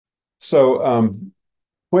So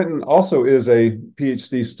Quentin also is a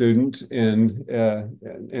PhD student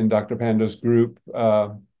in Dr. Panda's group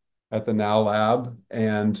at the Now Lab,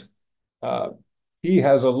 and uh, he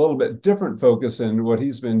has a little bit different focus in what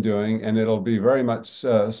he's been doing, and it'll be very much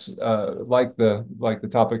like the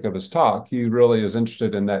topic of his talk. He really is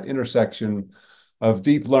interested in that intersection of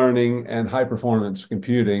deep learning and high performance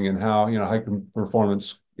computing, and how high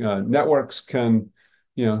performance networks can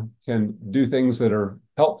do things that are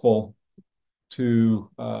helpful to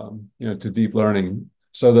deep learning.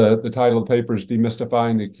 So the title of the paper is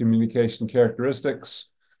Demystifying the Communication Characteristics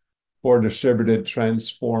for Distributed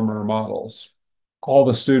Transformer Models. All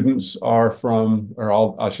the students are from, or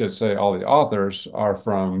all, I should say, all the authors are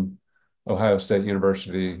from Ohio State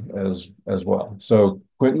University as well. So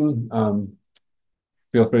Quentin,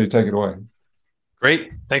 feel free to take it away.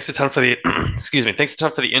 Great. Thanks a ton for the excuse me. Thanks a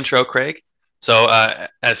ton for the intro, Craig. So,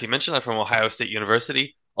 as you mentioned, I'm from Ohio State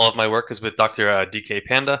University. All of my work is with Dr. DK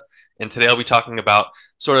Panda, and today I'll be talking about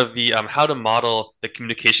sort of the how to model the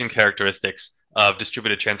communication characteristics of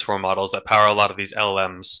distributed transform models that power a lot of these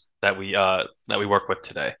LLMs that we work with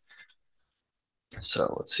today.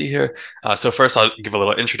 So let's see here. So first, I'll give a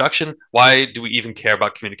little introduction. Why do we even care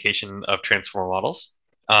about communication of transformer models?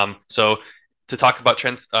 So to talk about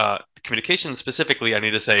communication specifically, I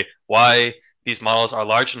need to say why these models are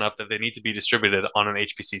large enough that they need to be distributed on an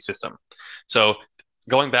HPC system. So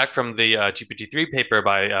going back from the GPT-3 paper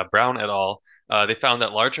by Brown et al., they found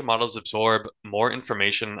that larger models absorb more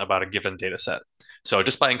information about a given data set. So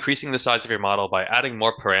just by increasing the size of your model, by adding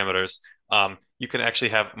more parameters, you can actually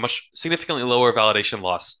have much significantly lower validation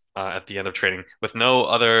loss at the end of training with no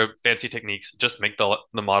other fancy techniques. Just make the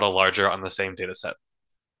model larger on the same data set.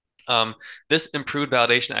 This improved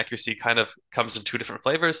validation accuracy kind of comes in two different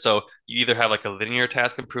flavors. So you either have like a linear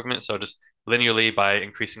task improvement, so just linearly by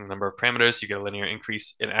increasing the number of parameters, you get a linear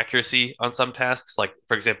increase in accuracy on some tasks. Like,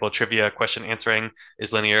 for example, trivia question answering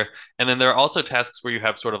is linear. And then there are also tasks where you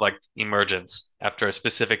have sort of like emergence after a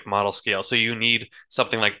specific model scale. So you need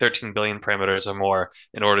something like 13 billion parameters or more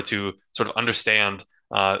in order to sort of understand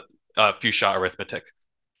few shot arithmetic.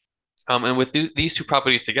 And with these two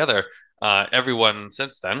properties together, everyone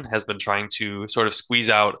since then has been trying to sort of squeeze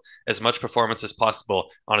out as much performance as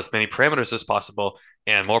possible on as many parameters as possible.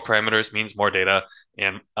 And more parameters means more data,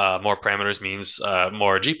 and more parameters means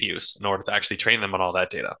more GPUs in order to actually train them on all that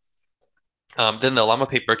data. Then the Llama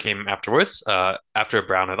paper came afterwards, after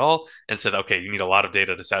Brown et al., and said, okay, you need a lot of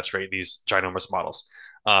data to saturate these ginormous models.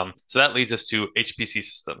 So that leads us to HPC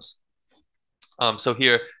systems. So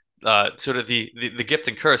here, sort of the gift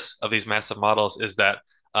and curse of these massive models is that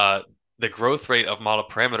the growth rate of model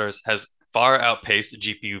parameters has far outpaced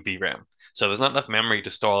GPU VRAM. So there's not enough memory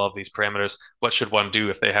to store all of these parameters. What should one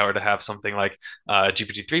do if they were to have something like a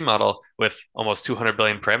GPT-3 model with almost 200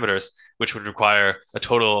 billion parameters, which would require a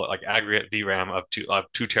total like aggregate VRAM of 2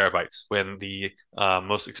 terabytes, when the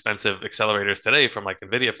most expensive accelerators today from like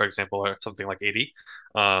Nvidia, for example, are something like 80,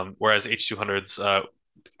 whereas H200s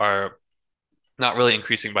are not really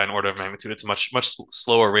increasing by an order of magnitude. It's a much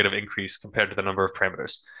slower rate of increase compared to the number of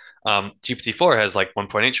parameters. GPT-4 has like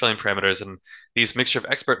 1.8 trillion parameters, and these mixture of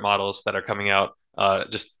expert models that are coming out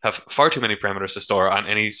just have far too many parameters to store on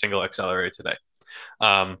any single accelerator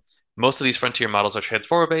today. Most of these frontier models are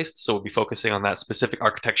transformer based, so we'll be focusing on that specific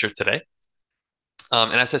architecture today.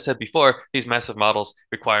 And as I said before, these massive models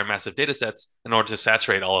require massive data sets in order to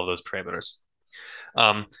saturate all of those parameters.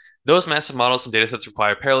 Um, those massive models and datasets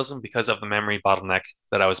require parallelism because of the memory bottleneck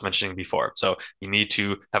that I was mentioning before. So you need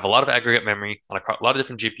to have a lot of aggregate memory on a lot of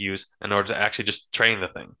different GPUs in order to actually just train the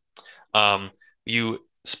thing. You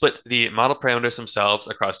split the model parameters themselves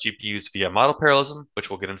across GPUs via model parallelism,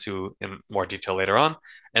 which we'll get into in more detail later on.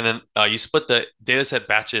 And then you split the dataset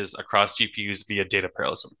batches across GPUs via data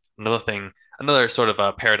parallelism. Another sort of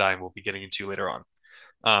a paradigm we'll be getting into later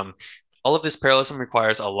on. All of this parallelism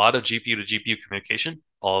requires a lot of GPU to GPU communication,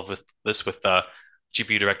 all of this with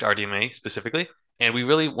GPU direct RDMA specifically. And we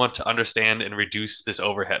really want to understand and reduce this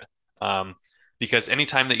overhead. Because any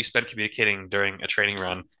time that you spend communicating during a training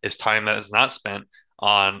run is time that is not spent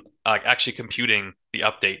on actually computing the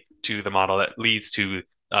update to the model that leads to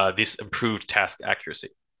this improved task accuracy.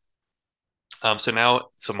 So now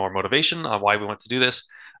some more motivation on why we want to do this.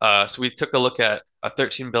 So we took a look at a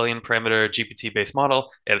 13 billion parameter GPT-based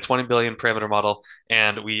model and a 20 billion parameter model,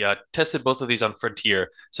 and we tested both of these on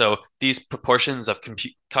Frontier. So these proportions of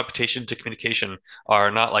computation to communication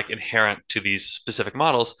are not like inherent to these specific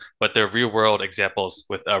models, but they're real-world examples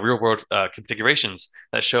with real-world configurations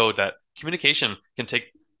that show that communication can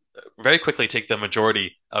very quickly take the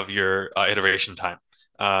majority of your iteration time.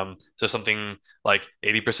 So something like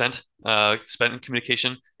 80% spent in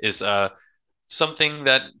communication is something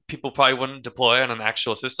that people probably wouldn't deploy on an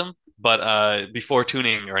actual system, but before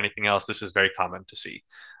tuning or anything else, this is very common to see.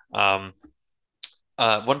 Um,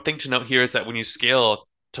 One thing to note here is that when you scale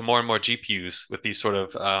to more and more GPUs with these sort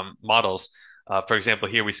of models, for example,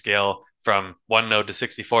 here we scale from one node to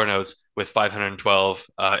 64 nodes with 512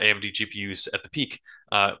 AMD GPUs at the peak.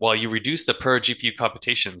 While you reduce the per GPU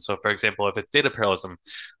computation, so for example, if it's data parallelism,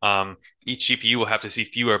 each GPU will have to see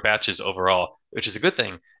fewer batches overall, which is a good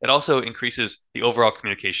thing. It also increases the overall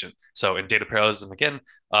communication. So in data parallelism, again,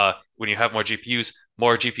 when you have more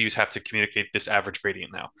GPUs have to communicate this average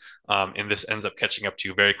gradient now. And this ends up catching up to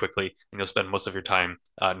you very quickly, and you'll spend most of your time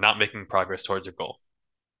not making progress towards your goal.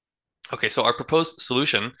 Okay, so our proposed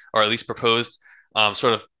solution, or at least proposed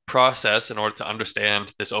sort of process in order to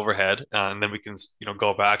understand this overhead, and then we can, go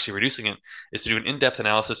about actually reducing it, is to do an in-depth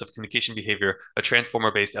analysis of communication behavior of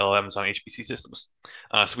transformer-based LLMs on HPC systems.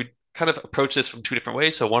 So we kind of approach this from two different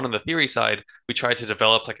ways. So one on the theory side, we try to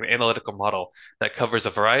develop like an analytical model that covers a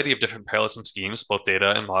variety of different parallelism schemes, both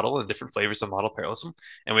data and model, and different flavors of model parallelism.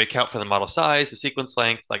 And we account for the model size, the sequence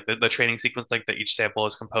length, like the training sequence length that each sample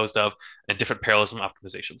is composed of, and different parallelism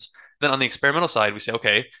optimizations. Then on the experimental side, we say,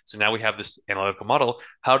 okay, so now we have this analytical model.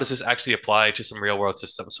 How does this actually apply to some real world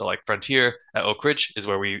systems? So like Frontier at Oak Ridge is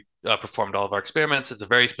where we performed all of our experiments. It's a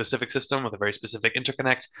very specific system with a very specific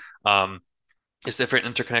interconnect. It's different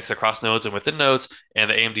interconnects across nodes and within nodes, and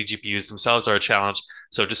the AMD GPUs themselves are a challenge.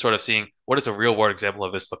 So just sort of seeing what does a real world example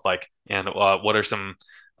of this look like, and what are some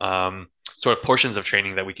sort of portions of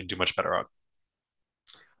training that we can do much better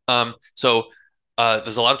on. So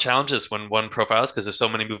there's a lot of challenges when one profiles because there's so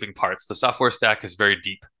many moving parts. The software stack is very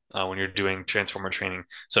deep when you're doing transformer training.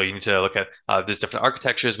 So you need to look at there's different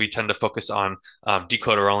architectures. We tend to focus on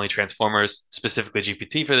decoder-only transformers, specifically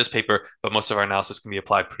GPT for this paper, but most of our analysis can be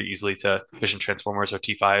applied pretty easily to vision transformers or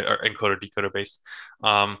T5 or encoder-decoder based.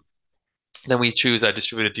 Then we choose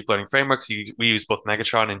distributed deep learning frameworks. We use both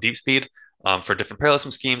Megatron and DeepSpeed for different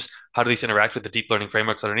parallelism schemes. How do these interact with the deep learning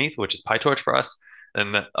frameworks underneath, which is PyTorch for us?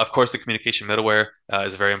 And then, of course, the communication middleware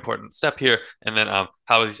is a very important step here. And then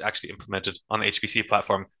how is these actually implemented on the HPC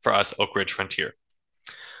platform for us, Oak Ridge Frontier?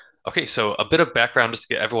 Okay, so a bit of background just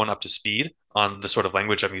to get everyone up to speed on the sort of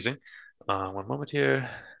language I'm using. One moment here.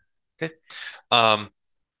 Okay.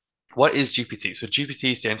 What is GPT? So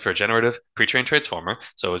GPT stands for Generative Pre-trained Transformer.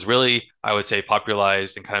 So it was really, I would say,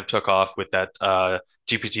 popularized and kind of took off with that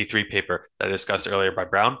GPT-3 paper that I discussed earlier by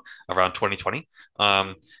Brown around 2020.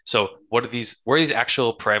 So where are these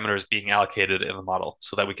actual parameters being allocated in the model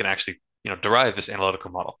so that we can actually, derive this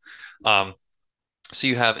analytical model? So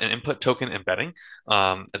you have an input token embedding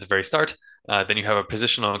at the very start. Then you have a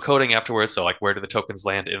positional encoding afterwards. So like where do the tokens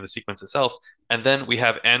land in the sequence itself? And then we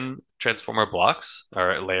have n transformer blocks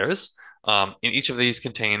or layers. And each of these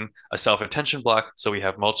contain a self-attention block. So we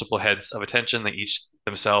have multiple heads of attention that each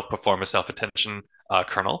themselves perform a self-attention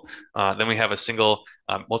kernel. Then we have a single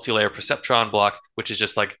multi-layer perceptron block, which is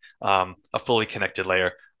just like a fully connected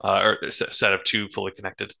layer or a set of two fully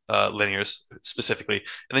connected linears specifically.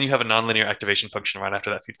 And then you have a nonlinear activation function right after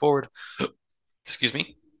that feed forward. Excuse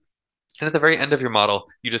me. And at the very end of your model,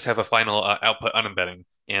 you just have a final output unembedding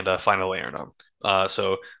and a final layer node.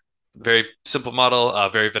 So very simple model,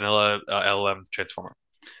 very vanilla LLM transformer.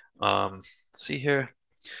 Let's see here.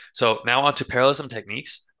 So now on to parallelism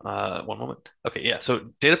techniques. One moment. Okay, yeah.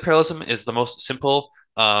 So data parallelism is the most simple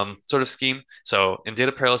sort of scheme. So in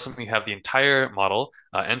data parallelism, you have the entire model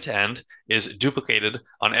end to end is duplicated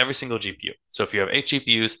on every single GPU. So if you have 8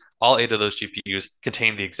 GPUs, all 8 of those GPUs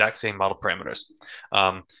contain the exact same model parameters.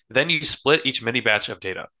 Then you split each mini batch of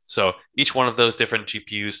data. So each one of those different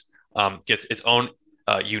GPUs gets its own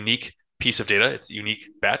unique piece of data. It's a unique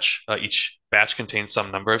batch. Each batch contains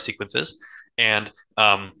some number of sequences. And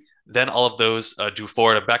then all of those do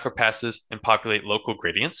forward and backward passes and populate local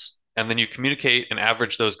gradients. And then you communicate and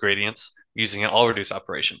average those gradients using an all reduce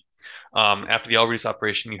operation. After the all reduce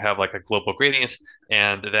operation, you have like a global gradient,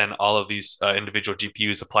 and then all of these individual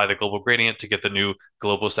GPUs apply the global gradient to get the new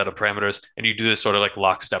global set of parameters. And you do this sort of like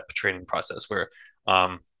lockstep training process where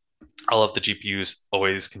all of the GPUs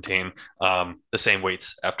always contain the same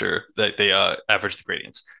weights after they average the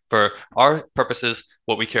gradients. For our purposes,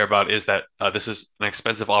 what we care about is that this is an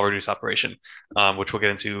expensive all-reduce operation, which we'll get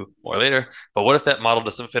into more later. But what if that model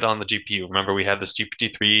doesn't fit on the GPU? Remember, we had this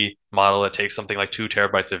GPT-3 model that takes something like 2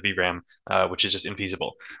 terabytes of VRAM, which is just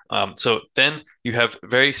infeasible. So then you have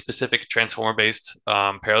very specific transformer-based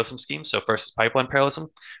parallelism schemes. So first is pipeline parallelism,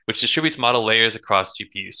 which distributes model layers across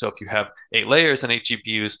GPUs. So if you have 8 layers and 8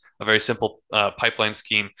 GPUs, a very simple pipeline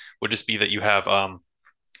scheme would just be that you have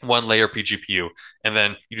one layer per GPU, and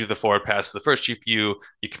then you do the forward pass to the first GPU.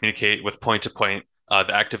 You communicate with point to point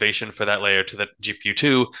the activation for that layer to the GPU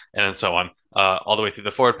two, and then so on, all the way through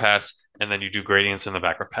the forward pass, and then you do gradients in the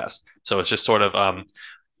backward pass. So it's just sort of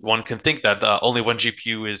one can think that only one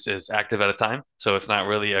GPU is active at a time, so it's not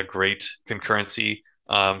really a great concurrency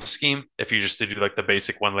scheme if you just do like the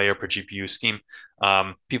basic one layer per GPU scheme.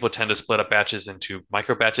 People tend to split up batches into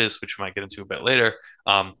micro batches, which we might get into a bit later.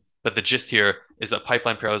 But the gist here is that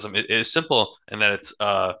pipeline parallelism is simple and that it's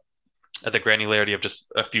at the granularity of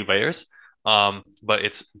just a few layers. But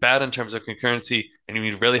it's bad in terms of concurrency, and you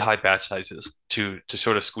need really high batch sizes to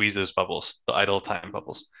sort of squeeze those bubbles, the idle time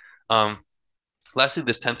bubbles. Um, Lastly,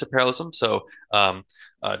 this tensor parallelism. So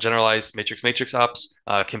generalized matrix-matrix ops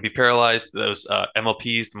can be parallelized. Those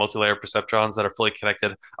MLPs, the multi-layer perceptrons that are fully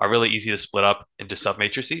connected, are really easy to split up into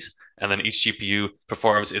submatrices, and then each GPU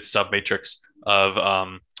performs its submatrix of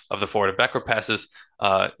the forward and backward passes.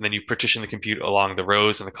 And then you partition the compute along the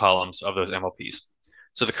rows and the columns of those MLPs.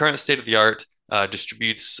 So the current state of the art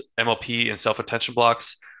distributes MLP and self-attention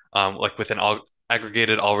blocks, like with an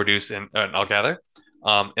aggregated all reduce and all gather.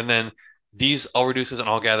 And then these all reduces and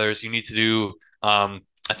all gathers, you need to do, I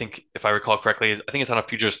think if I recall correctly, I think it's on a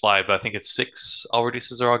future slide, but I think it's 6 all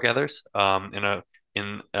reduces or all gathers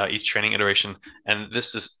in each training iteration. And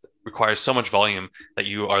requires so much volume that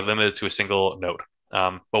you are limited to a single node.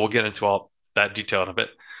 But we'll get into all that detail in a bit.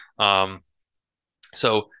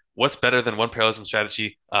 So what's better than one parallelism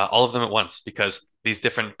strategy? All of them at once, because these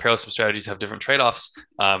different parallelism strategies have different trade-offs.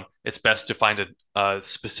 It's best to find a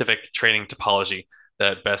specific training topology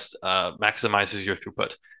that best maximizes your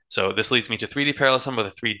throughput. So this leads me to 3D parallelism, where the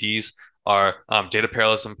 3Ds are data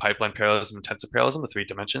parallelism, pipeline parallelism, and tensor parallelism, the 3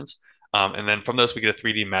 dimensions. And then from those, we get a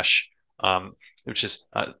 3D mesh, which is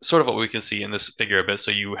sort of what we can see in this figure a bit. So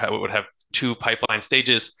you would have 2 pipeline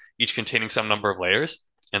stages, each containing some number of layers.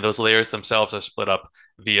 And those layers themselves are split up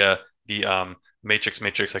via the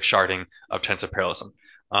matrix-matrix like sharding of tensor parallelism.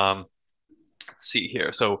 Let's see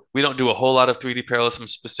here. So we don't do a whole lot of 3D parallelism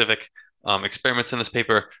specific experiments in this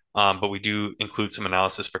paper, but we do include some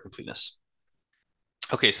analysis for completeness.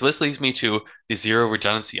 Okay, so this leads me to the zero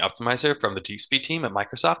redundancy optimizer from the DeepSpeed team at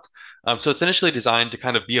Microsoft. So it's initially designed to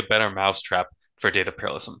kind of be a better mousetrap for data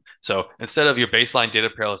parallelism. So instead of your baseline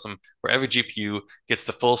data parallelism, where every GPU gets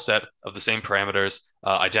the full set of the same parameters,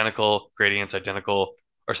 identical gradients,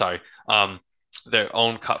 their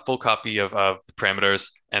own full copy of the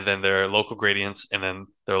parameters, and then their local gradients, and then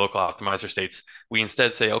their local optimizer states, we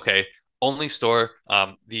instead say, okay, only store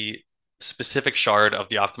the specific shard of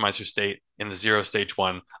the optimizer state in the 0 stage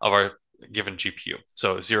 1 of our given GPU.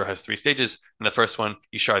 So 0 has 3 stages. In the first one,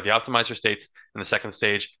 you shard the optimizer states. In the second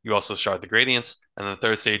stage, you also shard the gradients. And in the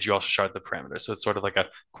third stage, you also shard the parameters. So it's sort of like a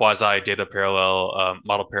quasi data parallel,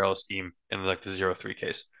 model parallel scheme in like the 0-3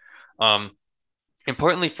 case.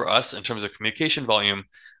 Importantly for us, in terms of communication volume,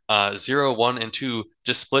 0, 1, and 2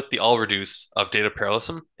 just split the all reduce of data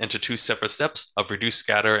parallelism into 2 separate steps of reduce,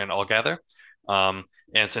 scatter, and all gather. And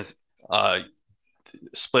since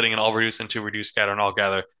splitting an all reduce into reduce, scatter, and all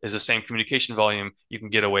gather is the same communication volume, you can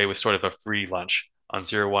get away with sort of a free lunch on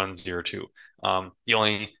 0, 1, 0, 2. The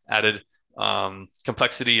only added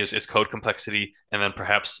complexity is code complexity, and then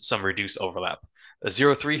perhaps some reduced overlap. A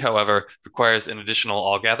 0, 3, however, requires an additional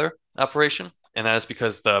all gather operation. And that is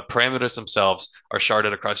because the parameters themselves are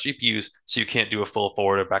sharded across GPUs, so you can't do a full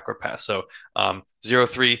forward or backward pass. So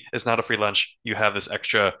 0-3 is not a free lunch. You have this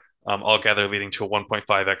extra all gather leading to a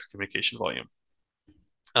 1.5x communication volume.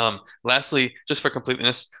 Lastly, just for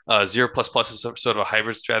completeness, 0++ is sort of a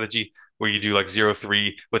hybrid strategy where you do like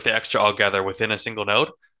 0-3 with the extra all gather within a single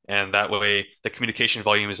node. And that way, the communication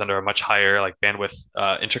volume is under a much higher like bandwidth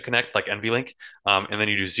interconnect, like NVLink, and then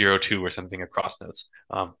you do 0-2 or something across nodes.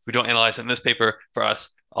 We don't analyze it in this paper. For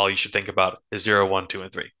us, all you should think about is 0, 1, 2,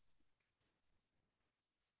 and 3.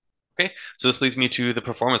 Okay, so this leads me to the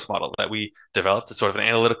performance model that we developed. It's sort of an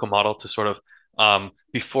analytical model to sort of,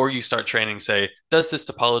 before you start training, say, does this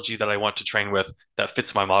topology that I want to train with that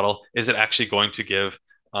fits my model, is it actually going to give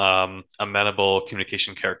amenable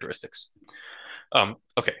communication characteristics?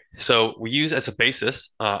 Okay, so we use as a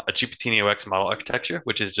basis a GPT-NeoX model architecture,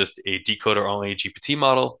 which is just a decoder-only GPT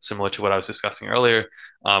model, similar to what I was discussing earlier.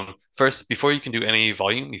 First, before you can do any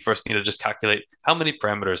volume, you first need to just calculate how many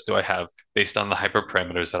parameters do I have based on the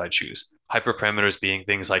hyperparameters that I choose. Hyperparameters being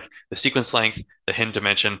things like the sequence length, the hidden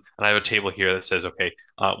dimension, and I have a table here that says, okay,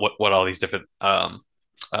 what all these different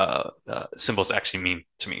symbols actually mean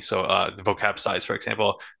to me. So the vocab size, for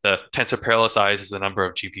example, the tensor parallel size is the number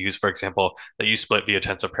of GPUs, for example, that you split via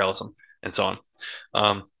tensor parallelism, and so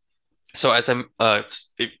on. So as I'm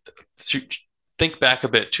think back a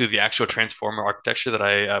bit to the actual transformer architecture that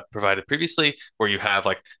I provided previously, where you have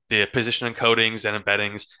like the position encodings and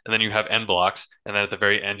embeddings, and then you have end blocks, and then at the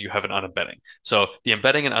very end you have an unembedding. So the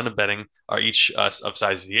embedding and unembedding are each of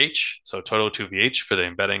size VH, so total 2 VH for the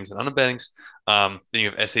embeddings and unembeddings. Then you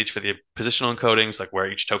have SH for the positional encodings, like where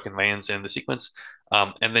each token lands in the sequence.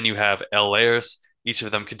 And then you have L layers, each of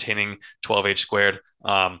them containing 12H squared,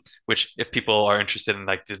 which if people are interested in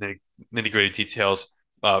like the nitty-gritty details,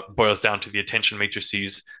 boils down to the attention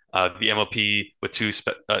matrices, the MLP with two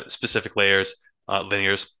specific layers,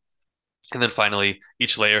 linears. And then finally,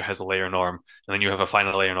 each layer has a layer norm, and then you have a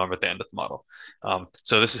final layer norm at the end of the model.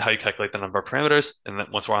 So this is how you calculate the number of parameters. And then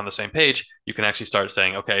once we're on the same page, you can actually start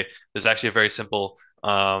saying, okay, there's actually a very simple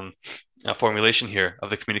formulation here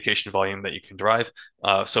of the communication volume that you can derive.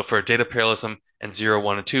 So for data parallelism and 0,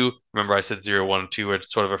 1, and 2, remember I said 0, 1, and 2 are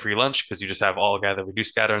sort of a free lunch because you just have all gather, reduce,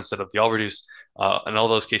 scatter instead of the all reduce. In all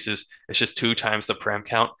those cases, it's just 2 times the param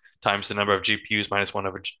count times the number of GPUs minus 1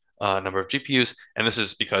 over number of GPUs. And this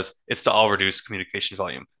is because it's the all reduced communication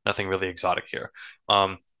volume. Nothing really exotic here.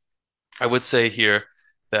 I would say here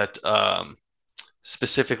that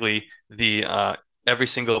specifically the every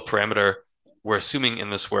single parameter we're assuming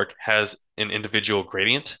in this work has an individual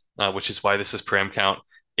gradient, which is why this is param count.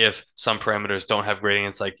 If some parameters don't have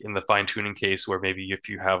gradients, like in the fine tuning case, where maybe if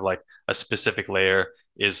you have like a specific layer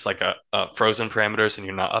is like a frozen parameters and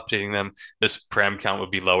you're not updating them, this param count would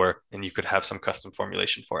be lower and you could have some custom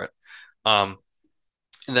formulation for it. Um,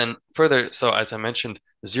 and then further, so as I mentioned,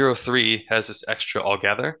 0, 3 has this extra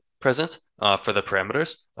altogether present for the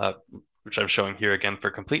parameters, which I'm showing here again for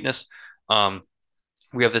completeness.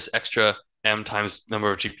 We have this extra m times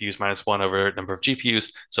number of GPUs minus 1 over number of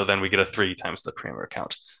GPUs. So then we get a 3 times the parameter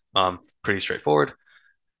count. Pretty straightforward.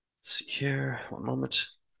 Let's see here, one moment.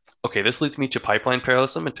 Okay, this leads me to pipeline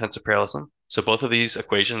parallelism and tensor parallelism. So both of these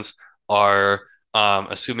equations are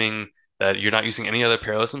assuming that you're not using any other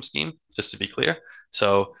parallelism scheme, just to be clear.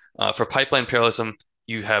 So for pipeline parallelism,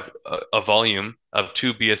 you have a volume of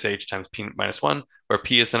 2 BSH times P minus 1, where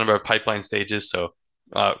P is the number of pipeline stages. So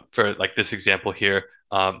for like this example here,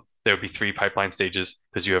 there would be 3 pipeline stages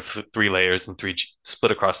because you have 3 layers and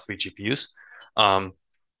split across 3 GPUs.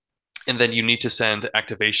 And then you need to send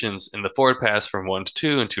activations in the forward pass from 1 to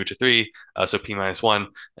 2 and 2 to 3, so P minus 1.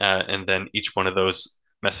 And then each one of those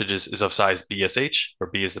messages is of size BSH,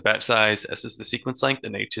 where B is the batch size, S is the sequence length,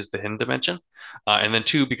 and H is the hidden dimension. And then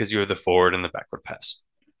 2 because you have the forward and the backward pass.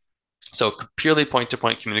 So purely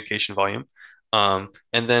point-to-point communication volume. And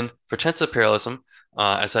then for tensor parallelism,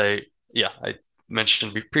 as I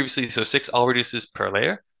mentioned previously, so 6 all reduces per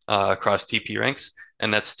layer across TP ranks,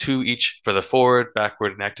 and that's 2 each for the forward,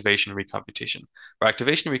 backward, and activation recomputation. For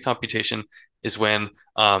activation recomputation is when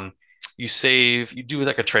you do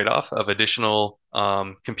like a trade-off of additional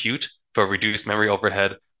compute for reduced memory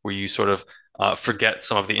overhead, where you sort of forget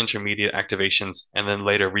some of the intermediate activations and then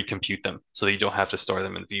later recompute them so that you don't have to store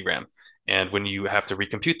them in VRAM. And when you have to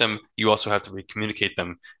recompute them, you also have to recommunicate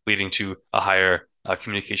them, leading to a higher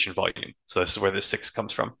communication volume. So this is where the 6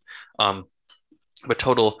 comes from. But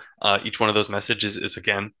total, each one of those messages is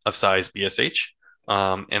again of size BSH.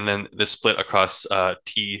 And then this split across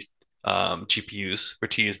T GPUs, where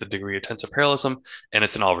T is the degree of tensor parallelism, and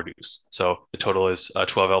it's an all reduce. So the total is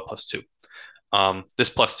 12L plus 2.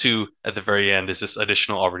 This plus 2 at the very end is this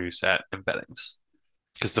additional all reduce at embeddings,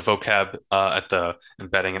 because the vocab at the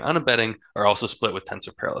embedding and unembedding are also split with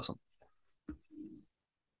tensor parallelism.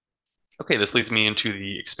 Okay, this leads me into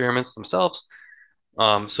the experiments themselves.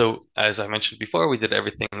 So as I mentioned before, we did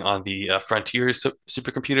everything on the Frontier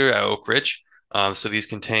supercomputer at Oak Ridge. So these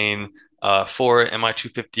contain 4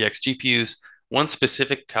 MI250X GPUs. One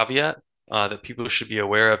specific caveat that people should be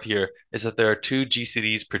aware of here is that there are 2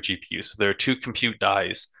 GCDs per GPU. So there are 2 compute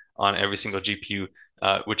dies on every single GPU,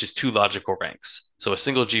 which is 2 logical ranks. So a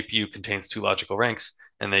single GPU contains 2 logical ranks,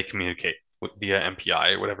 and they communicate via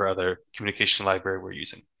MPI or whatever other communication library we're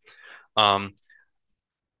using.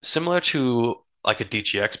 Similar to like a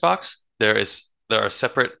DGX box, there are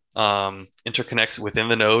separate interconnects within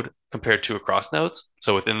the node compared to across nodes.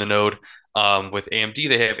 So within the node, with AMD,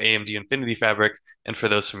 they have AMD Infinity Fabric, and for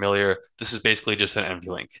those familiar, this is basically just an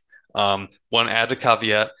NVLink. One added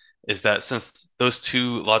caveat is that since those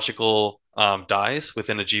 2 logical dies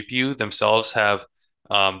within a GPU themselves have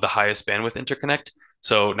the highest bandwidth interconnect,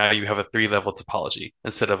 so now you have a 3-level topology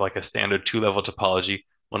instead of like a standard 2-level topology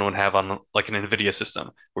one would have on like an Nvidia system,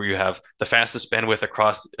 where you have the fastest bandwidth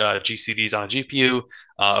across GCDs on a GPU,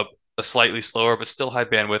 a slightly slower but still high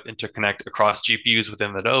bandwidth interconnect across GPUs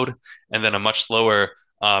within the node, and then a much slower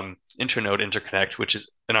internode interconnect, which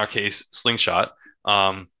is in our case Slingshot,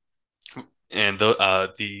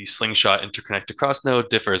 the slingshot interconnect to cross node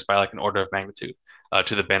differs by like an order of magnitude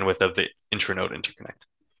to the bandwidth of the intranode interconnect.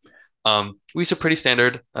 We use a pretty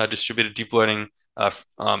standard distributed deep learning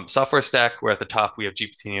software stack, where at the top we have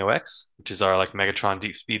GPT-NeoX, which is our like Megatron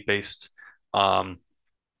deep speed based um,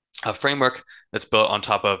 framework that's built on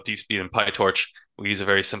top of DeepSpeed and PyTorch. We use a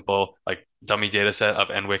very simple like dummy data set of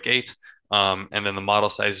NWIC 8. And then the model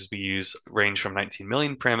sizes we use range from 19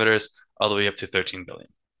 million parameters all the way up to 13 billion.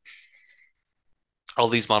 All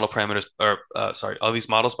these model parameters are, all these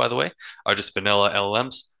models, by the way, are just vanilla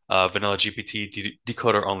LLMs, vanilla GPT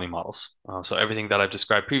decoder only models. So everything that I've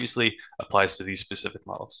described previously applies to these specific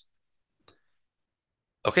models.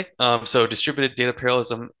 Okay, so distributed data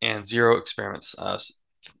parallelism and zero experiments.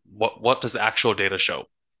 What does the actual data show?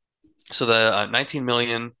 So the 19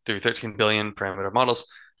 million through 13 billion parameter models,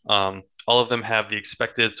 all of them have the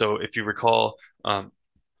expected. So if you recall,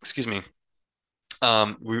 excuse me,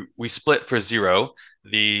 we split for zero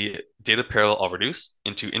the data parallel all reduce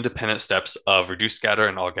into independent steps of reduce, scatter,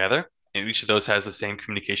 and all gather. And each of those has the same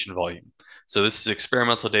communication volume. So this is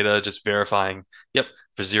experimental data just verifying, yep,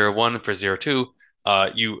 for 0, 1, for 0, 2,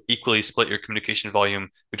 you equally split your communication volume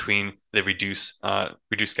between the reduce,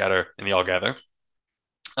 scatter, and the all gather.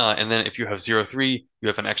 And then if you have 0, 3, you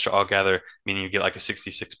have an extra all gather, meaning you get like a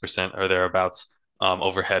 66% or thereabouts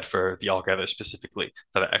overhead for the all gather specifically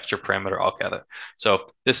for the extra parameter all gather. So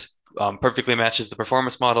this perfectly matches the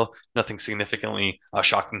performance model. Nothing significantly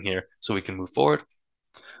shocking here, so we can move forward.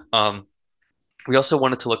 We also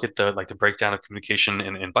wanted to look at the breakdown of communication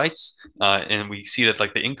in bytes, and we see that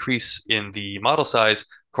like the increase in the model size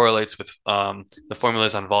correlates with the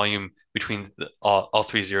formulas on volume between all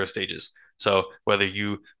three zero stages. So whether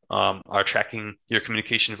you are tracking your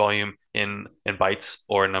communication volume in bytes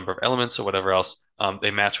or a number of elements or whatever else, they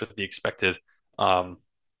match with the expected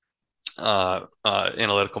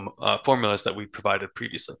analytical formulas that we provided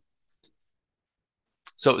previously.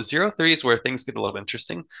 So 0, 3 is where things get a little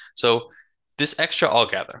interesting. So this extra all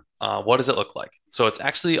gather, what does it look like? So it's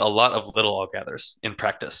actually a lot of little all gathers in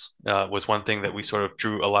practice, was one thing that we sort of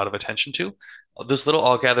drew a lot of attention to. Those little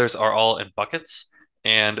all gathers are all in buckets,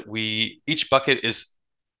 and each bucket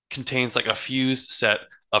contains like a fused set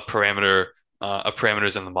of parameters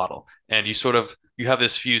in the model. And you have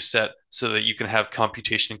this fused set so that you can have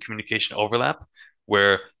computation and communication overlap,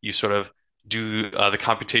 where you sort of do the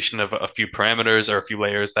computation of a few parameters or a few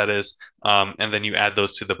layers, that is, and then you add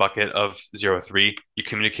those to the bucket of 0, 3. You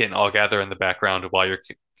communicate and all gather in the background while you're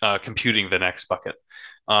computing the next bucket.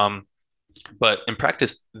 But in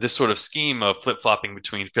practice, this sort of scheme of flip-flopping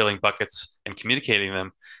between filling buckets and communicating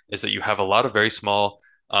them is that you have a lot of very small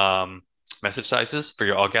message sizes for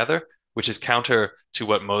your all gather, which is counter to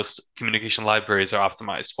what most communication libraries are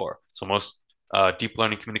optimized for. So most deep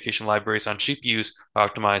learning communication libraries on GPUs are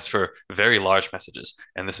optimized for very large messages,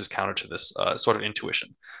 and this is counter to this sort of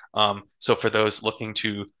intuition. So for those looking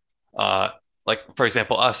to, like for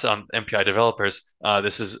example, us MPI developers,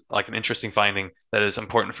 this is like an interesting finding that is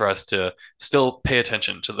important for us to still pay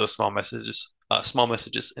attention to those small messages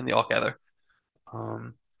in the all gather.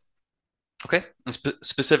 Okay, and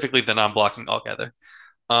specifically the non-blocking all gather.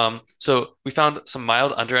 So we found some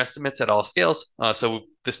mild underestimates at all scales. So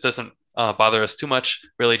this doesn't bother us too much.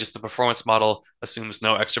 Really, just the performance model assumes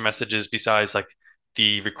no extra messages besides like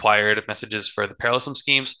the required messages for the parallelism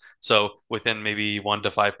schemes. So within maybe 1 to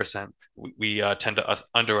 5%, we tend to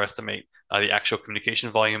underestimate the actual communication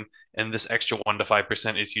volume. And this extra 1 to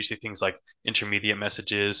 5% is usually things like intermediate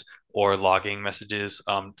messages or logging messages.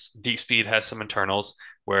 DeepSpeed has some internals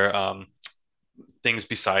where things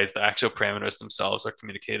besides the actual parameters themselves are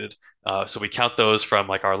communicated. So we count those from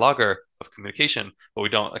like our logger of communication, but we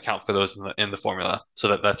don't account for those in the formula.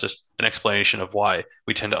 So that's just an explanation of why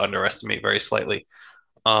we tend to underestimate very slightly.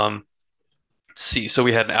 Let's see, so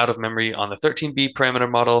we had an out of memory on the 13B parameter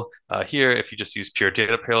model. Here, if you just use pure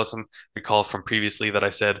data parallelism, recall from previously that I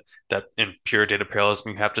said that in pure data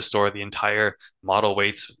parallelism, you have to store the entire model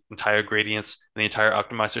weights, entire gradients, and the entire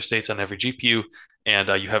optimizer states on every GPU. And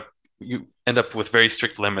you end up with very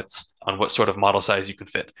strict limits on what sort of model size you can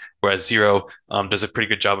fit. Whereas zero does a pretty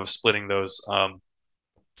good job of splitting those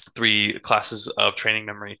 3 classes of training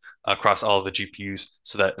memory across all of the GPUs,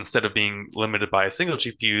 so that instead of being limited by a single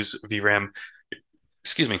GPU's VRAM,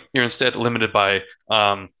 you're instead limited by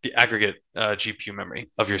the aggregate GPU memory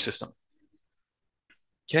of your system.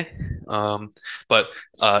 Okay, but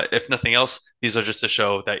if nothing else, these are just to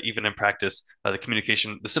show that even in practice,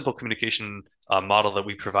 the simple communication model that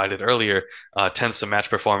we provided earlier tends to match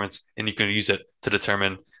performance, and you can use it to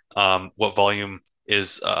determine what volume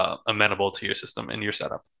is amenable to your system and your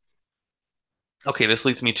setup. Okay, this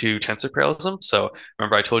leads me to tensor parallelism. So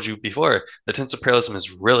remember, I told you before the tensor parallelism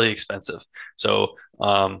is really expensive. So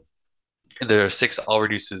there are six all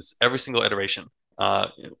reduces every single iteration, uh,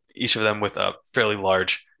 each of them with a fairly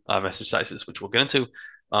large message sizes, which we'll get into.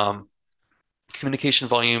 Um, Communication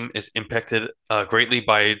volume is impacted greatly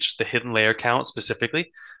by just the hidden layer count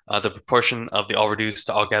specifically. The proportion of the all reduced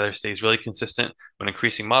to all gather stays really consistent when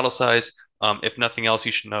increasing model size. If nothing else,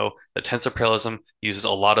 you should know that tensor parallelism uses a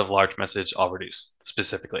lot of large message all reduce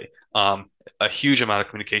specifically, a huge amount of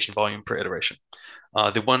communication volume per iteration.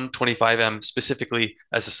 The 125M specifically,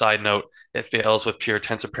 as a side note, it fails with pure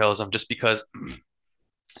tensor parallelism just because,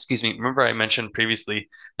 excuse me, remember I mentioned previously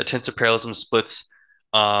that tensor parallelism splits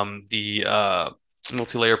the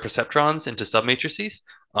multi-layer perceptrons into submatrices.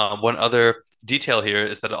 One other detail here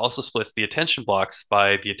is that it also splits the attention blocks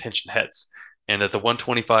by the attention heads, and that the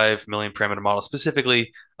 125 million parameter model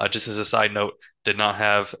specifically, just as a side note, did not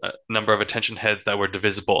have a number of attention heads that were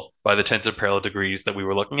divisible by the tensor parallel degrees that we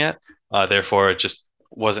were looking at. Therefore, it just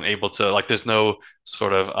wasn't able to, like, there's no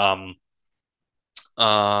sort of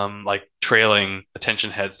like trailing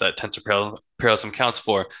attention heads that parallelism counts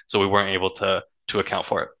for, so we weren't able to account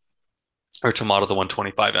for it or to model the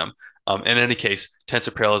 125M. In any case,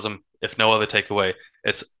 tensor parallelism, if no other takeaway,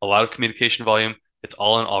 it's a lot of communication volume. It's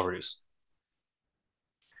all in all reduce.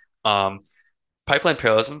 Um, Pipeline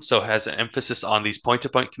parallelism so has an emphasis on these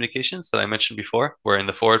point-to-point communications that I mentioned before, where in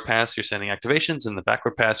the forward pass you're sending activations, in the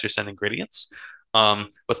backward pass you're sending gradients.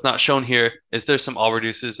 What's not shown here is there's some all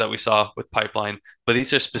reduces that we saw with pipeline, but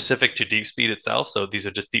these are specific to deep speed itself. So these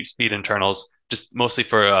are just deep speed internals, just mostly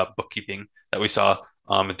for bookkeeping that we saw,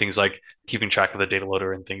 and things like keeping track of the data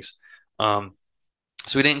loader and things. Um,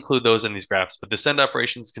 so we didn't include those in these graphs, but the send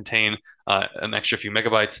operations contain an extra few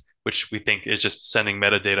megabytes, which we think is just sending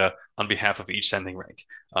metadata on behalf of each sending rank.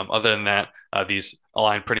 Other than that, these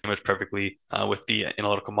align pretty much perfectly with the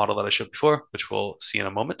analytical model that I showed before, which we'll see in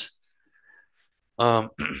a moment. Um,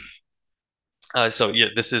 so yeah,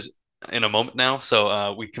 this is in a moment now.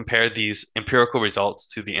 So we compared these empirical results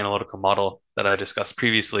to the analytical model that I discussed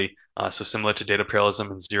previously. So similar to data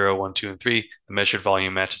parallelism in 0, 1, 2, and 3, the measured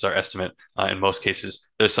volume matches our estimate in most cases.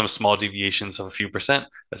 There's some small deviations of a few percent,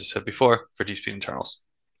 as I said before, for deep speed internals.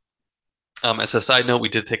 As a side note, we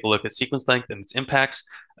did take a look at sequence length and its impacts.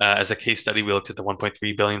 As a case study, we looked at the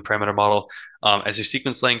 1.3 billion parameter model. As your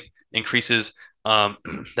sequence length increases,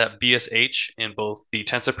 that BSH in both the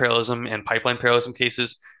tensor parallelism and pipeline parallelism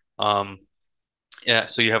cases, um, yeah,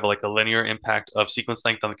 so you have like a linear impact of sequence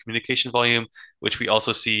length on the communication volume, which we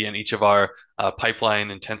also see in each of our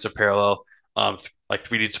pipeline and tensor parallel, like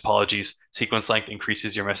 3D topologies. Sequence length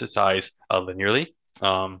increases your message size linearly.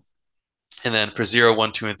 And then for 0,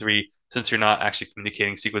 1, 2, and 3, since you're not actually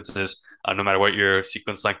communicating sequences, no matter what your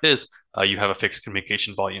sequence length is, you have a fixed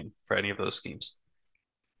communication volume for any of those schemes.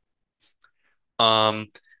 Um,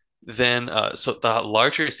 so the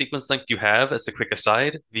larger sequence length you have, as a quick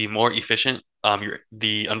aside, the more efficient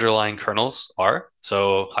the underlying kernels are.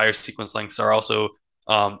 So higher sequence lengths are also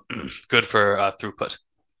good for throughput.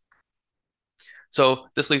 So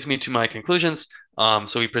this leads me to my conclusions.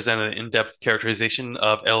 So we presented an in-depth characterization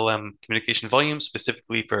of LLM communication volumes,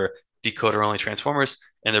 specifically for decoder-only transformers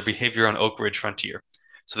and their behavior on Oak Ridge Frontier.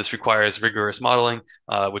 So this requires rigorous modeling,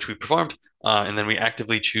 which we performed, and then we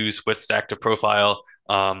actively choose which stack to profile.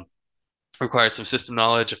 Requires some system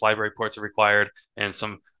knowledge if library ports are required, and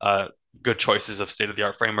some good choices of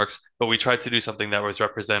state-of-the-art frameworks. But we tried to do something that was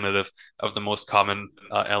representative of the most common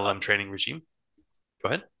LLM training regime. Go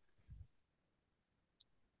ahead.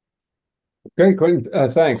 Great,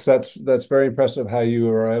 Quentin. Thanks. That's very impressive how you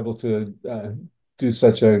were able to do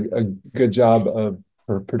such a good job of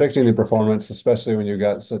predicting the performance, especially when you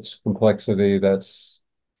got such complexity that's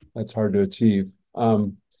hard to achieve.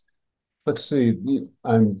 Let's see.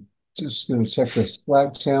 I'm just going to check the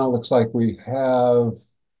Slack channel. Looks like we have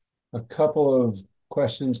a couple of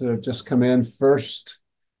questions that have just come in. First,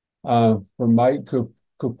 from Mike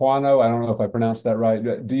Cupuano. I don't know if I pronounced that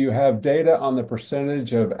right. Do you have data on the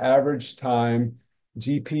percentage of average time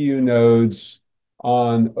GPU nodes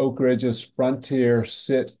on Oak Ridge's Frontier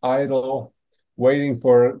sit idle, waiting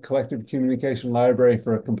for collective communication library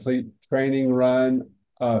for a complete training run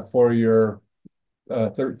for your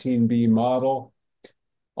 13B model?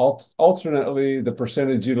 Alternately, the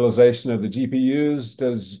percentage utilization of the GPUs,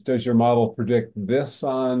 does your model predict this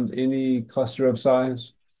on any cluster of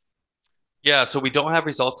size? Yeah, so we don't have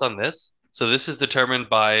results on this. So this is determined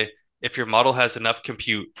by if your model has enough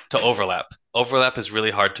compute to overlap. Overlap is really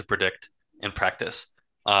hard to predict in practice.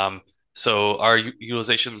 So our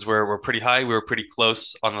utilizations were pretty high. We were pretty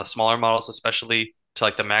close on the smaller models, especially to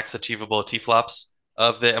like the max achievable T-flops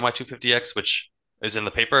of the MI250X, which is in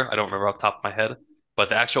the paper. I don't remember off the top of my head, but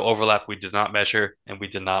the actual overlap we did not measure and we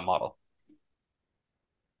did not model.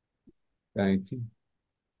 Thank you.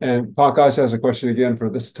 And Pankaj has a question again for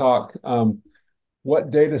this talk.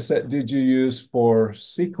 What data set did you use for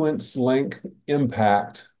sequence length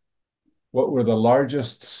impact? What were the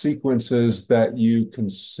largest sequences that you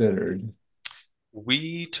considered?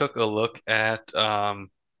 We took a look at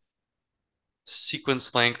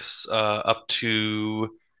sequence lengths up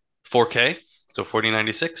to 4K, so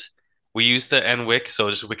 4096. We used the NWIC, so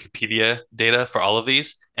just Wikipedia data for all of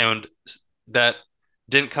these, and that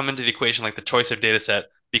didn't come into the equation like the choice of data set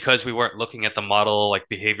because we weren't looking at the model like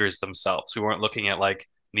behaviors themselves. We weren't looking at like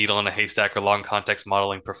needle in a haystack or long context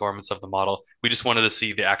modeling performance of the model. We just wanted to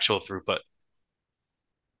see the actual throughput.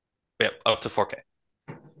 Yep, up to 4K.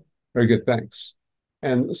 Very good, thanks.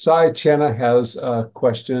 And Sai Chenna has a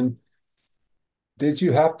question. Did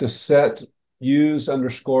you have to set use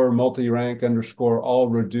underscore multi-rank underscore all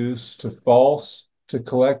reduce to false to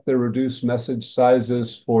collect the reduced message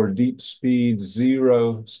sizes for deep speed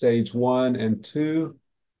 0 stage 1 and 2?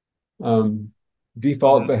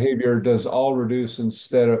 Default behavior does all reduce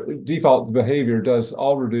instead of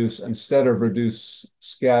reduce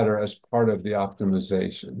scatter as part of the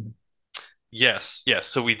optimization. Yes, yes.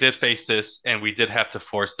 So we did face this and we did have to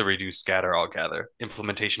force the reduce scatter all gather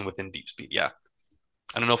implementation within deep speed. Yeah.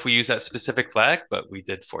 I don't know if we use that specific flag, but we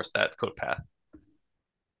did force that code path.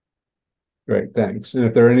 Great, thanks. And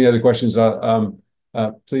if there are any other questions,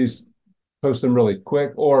 please post them really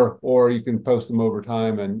quick, or you can post them over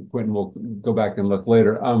time, and Quentin will go back and look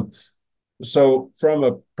later. So from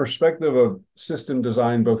a perspective of system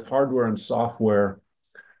design, both hardware and software,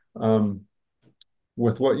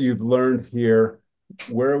 with what you've learned here,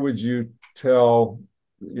 where would you tell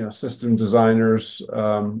system designers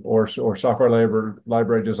or software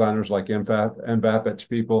library designers like MVAPITch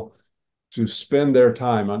people to spend their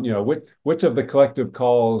time on, which of the collective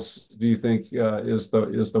calls do you think is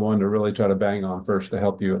the one to really try to bang on first to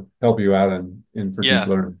help you out in for deep Yeah.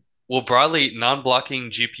 learning? Well, broadly,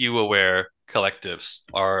 non-blocking GPU aware collectives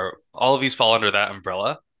are all of these fall under that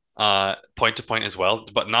umbrella, point to point as well.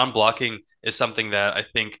 But non-blocking is something that I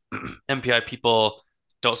think MPI people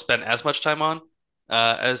don't spend as much time on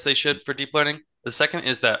as they should for deep learning. The second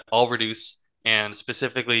is that all reduce and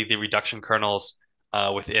specifically the reduction kernels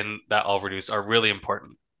within that all reduce are really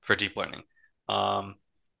important for deep learning.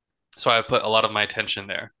 So I would put a lot of my attention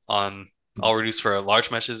there on all reduce for large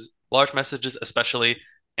messages especially.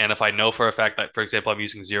 And if I know for a fact that, for example, I'm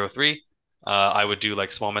using 0.3, I would do like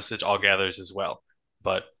small message all gathers as well.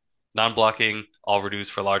 But non-blocking all reduce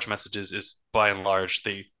for large messages is by and large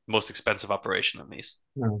the most expensive operation in these.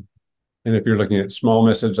 And if you're looking at small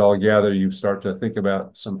message all gather, you start to think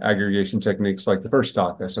about some aggregation techniques like the first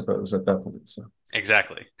talk, I suppose, at that point. So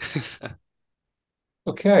exactly.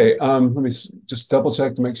 okay, let me just double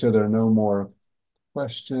check to make sure there are no more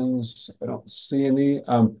questions. I don't see any.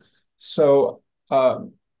 So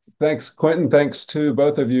thanks, Quentin. Thanks to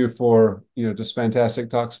both of you for just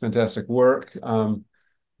fantastic talks, fantastic work.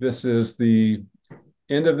 This is the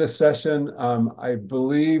end of this session. I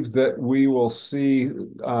believe that we will see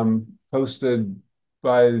posted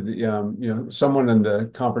by the someone in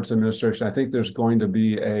the conference administration. I think there's going to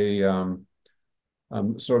be a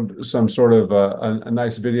some sort of a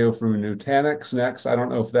nice video from Nutanix next. I don't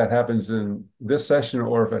know if that happens in this session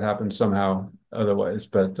or if it happens somehow otherwise,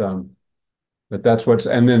 but that's what's,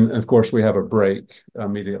 and then of course we have a break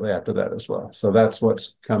immediately after that as well. So that's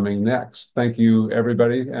what's coming next. Thank you,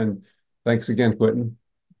 everybody. And thanks again, Quentin.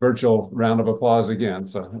 Virtual round of applause again.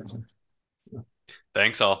 So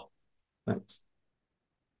thanks all. Thanks.